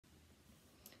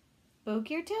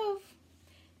Boker Tov.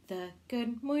 The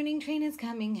good morning train is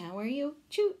coming, how are you?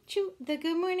 Choo choo. The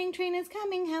good morning train is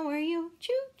coming, how are you?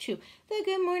 Choo choo. The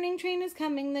good morning train is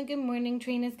coming, the good morning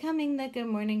train is coming, the good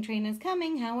morning train is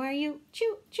coming, how are you?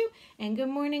 Choo choo. And good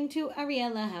morning to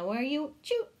Ariella, how are you?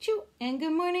 Choo choo. And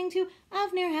good morning to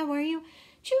Avner, how are you?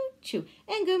 Choo choo.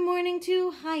 And good morning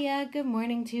to Haya, good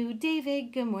morning to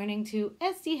David, good morning to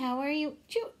Esty, how are you?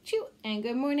 Choo choo. And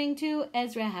good morning to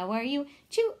Ezra, how are you?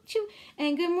 Choo choo.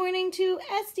 And good morning to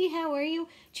Esty, how are you?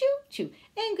 Choo choo.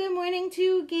 And good morning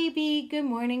to Gaby, good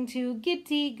morning to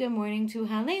Gitty, good morning to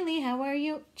Haleli, how are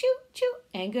you? Choo choo.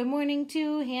 And good morning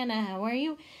to Hannah, how are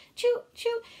you? Choo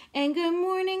choo. And good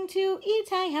morning to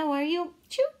Itai, how are you?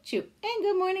 Choo choo. And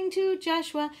good morning to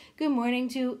Joshua, good morning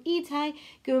to Itai,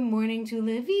 good morning to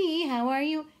Levi, how are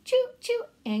you? Choo choo.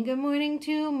 And good morning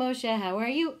to Moshe, how are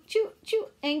you? Choo choo.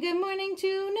 And good morning to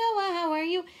Noah, how are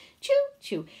you? Choo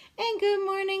choo. And good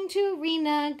morning to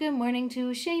Rena, good morning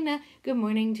to Shayna, good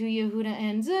morning to Yehuda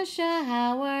and Zusha,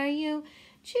 how are you?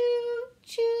 Choo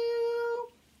choo.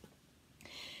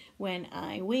 When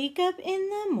I wake up in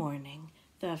the morning,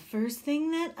 the first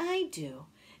thing that I do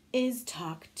is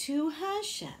talk to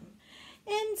Hashem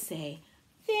and say,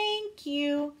 thank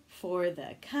you for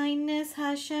the kindness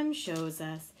Hashem shows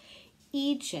us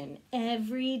each and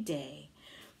every day.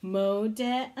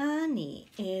 Modeh Ani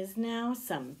is now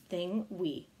something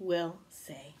we will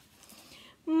say.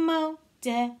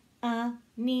 Modeh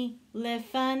Ani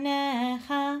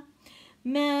lefanecha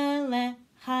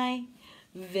melechai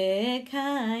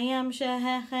v'kayam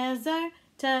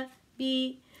shehechazarta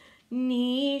bi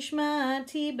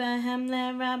nishmati bahem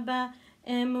lerabba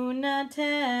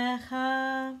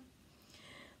emunatecha.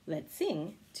 Let's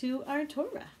sing to our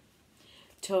Torah.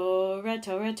 Torah,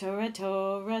 Torah, Torah,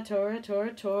 Torah, Torah,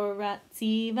 Torah, Torah,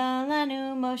 tziva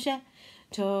lanu Moshe.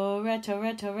 Torah,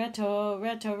 Torah, Torah,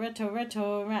 Torah, Torah, Torah,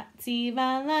 Torah,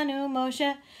 tziva lanu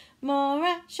Moshe.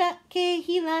 Mora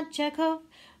shakehilat Jacob,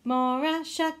 Mora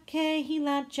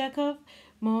shakehilat Jacob,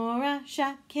 Mora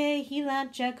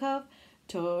shakehilat Jacob.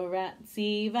 Torah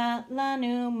tziva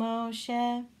lanu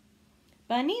Moshe.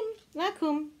 Banim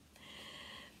lakum.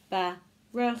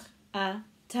 Baruch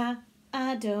atah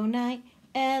Adonai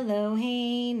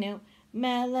Eloheinu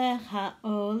melech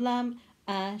haolam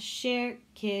asher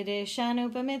kiddushanu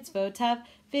b'mitzvotav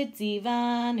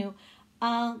v'tzivanu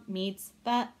al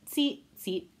mitzvah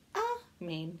tzitzit.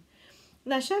 Amen.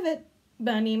 Lashevet,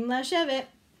 banim lashevet,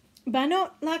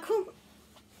 banot lakum.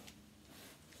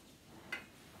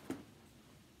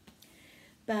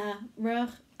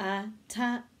 Baruch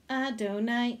atah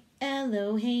Adonai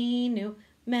Eloheinu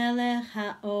melech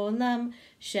haolam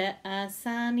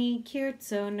she'asani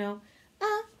kirtzono.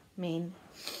 Amen.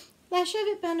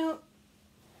 Lashevet banot.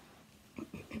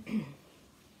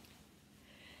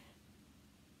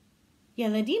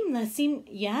 Yeladim lasim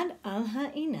yad al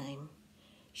ha'inaim.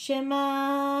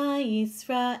 Shema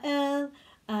Yisrael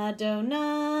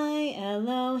Adonai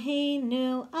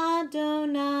Eloheinu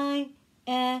Adonai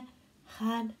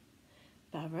Echad.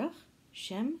 Baruch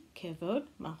Shem Kevod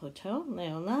Malchuto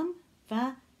Leolam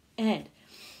Va'ed.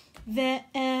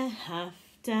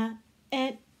 Ve'ehavta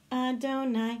et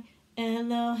Adonai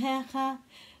Elohecha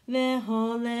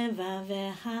v'chol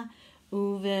levavecha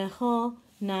uv'chol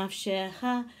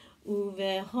nafshecha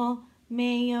uv'chol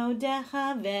meyodecha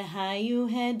v'hayu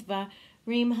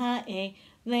hedvarim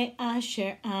ha'ele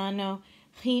asher ano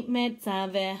chi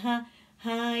metzavecha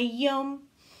hayom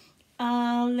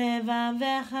al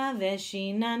levavecha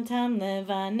v'shinantam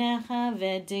levanecha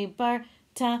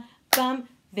v'dibarta bam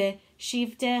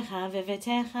v'shivtecha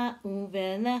v'vetecha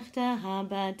uvelechta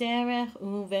baderech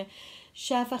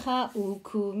uveshafacha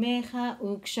ukumecha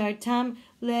ukshartam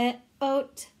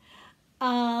leot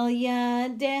al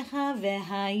yadecha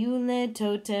v'hayu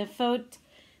letotefot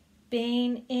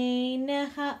bein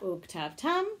einecha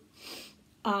uktavtam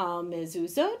al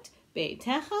mezuzot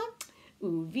beitecha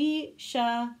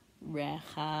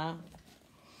uvisharecha.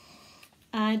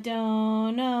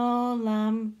 Adon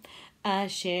olam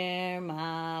asher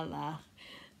malach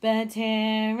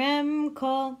beterem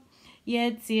kol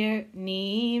yetzir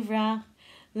nivrach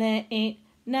le'et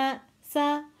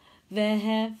nasa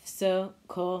vehefso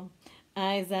kol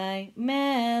Azai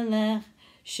melech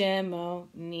shemo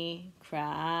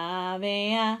nikra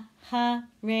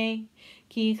ve'acharei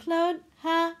kichlod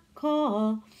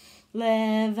hakol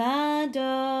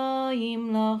levado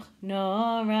yimloch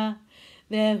nora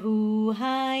vehu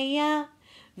haya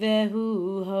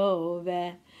vehu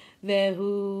hove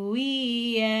vehu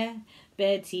yeh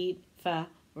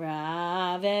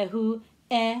betitfara vehu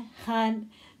echad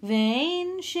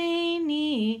ve'en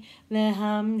sheni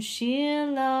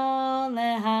lehamshir lo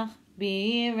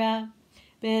lehachbira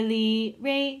beli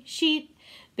reshit,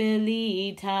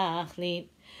 beli tachlit,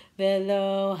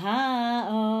 velo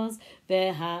ha'oz,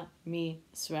 veha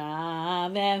misra,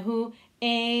 vehu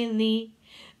eli,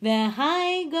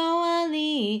 vehai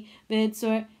goali,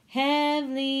 v'tzor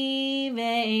hevli,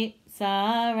 ve'et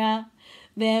sara,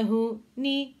 vehu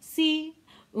nisi,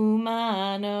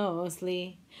 umanos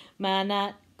li,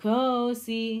 manat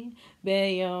kosi,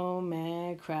 beyom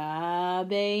ekra,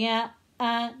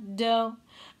 beya'ado,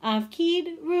 avkid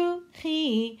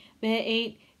ruchi,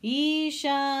 be'et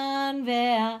yishan,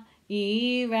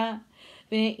 ve'ira,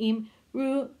 ve'im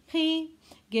ruchi,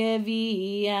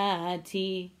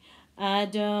 geviati,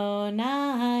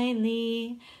 Adonai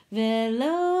li,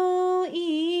 velo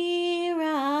ira.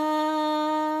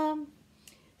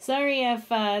 Sorry if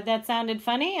that sounded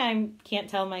funny. I can't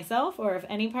tell myself or if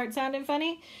any part sounded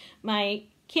funny. My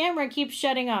camera keeps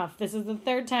shutting off. This is the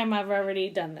third time I've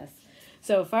already done this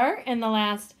so far in the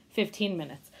last 15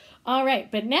 minutes. All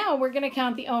right, but now we're going to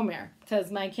count the Omer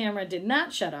because my camera did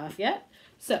not shut off yet.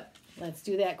 So let's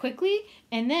do that quickly,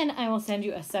 and then I will send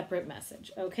you a separate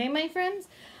message. Okay, my friends?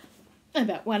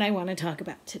 About what I want to talk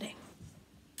about today.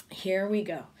 Here we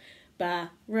go.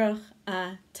 Baruch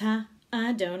atah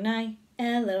Adonai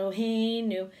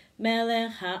Eloheinu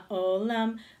melech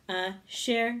haolam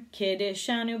asher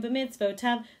kiddushanu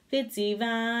b'mitzvotav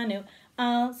v'tzivanu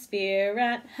al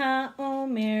sfirat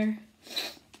haomer.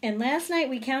 And last night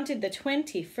we counted the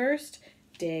 21st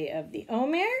day of the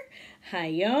Omer.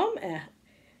 Hayom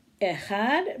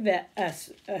echad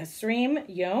ve'asrim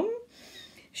yom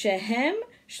shehem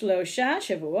Shlosha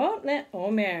Shavuot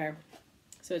le'Omer.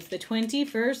 So it's the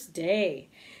 21st day.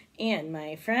 And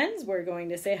my friends, we're going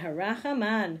to say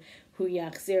Harachaman Hu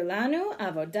Yachzir Lanu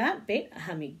Avodat Beit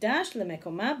Hamikdash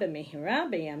Lemekoma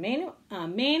B'Mehira B'Yamenu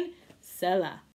Amen Selah.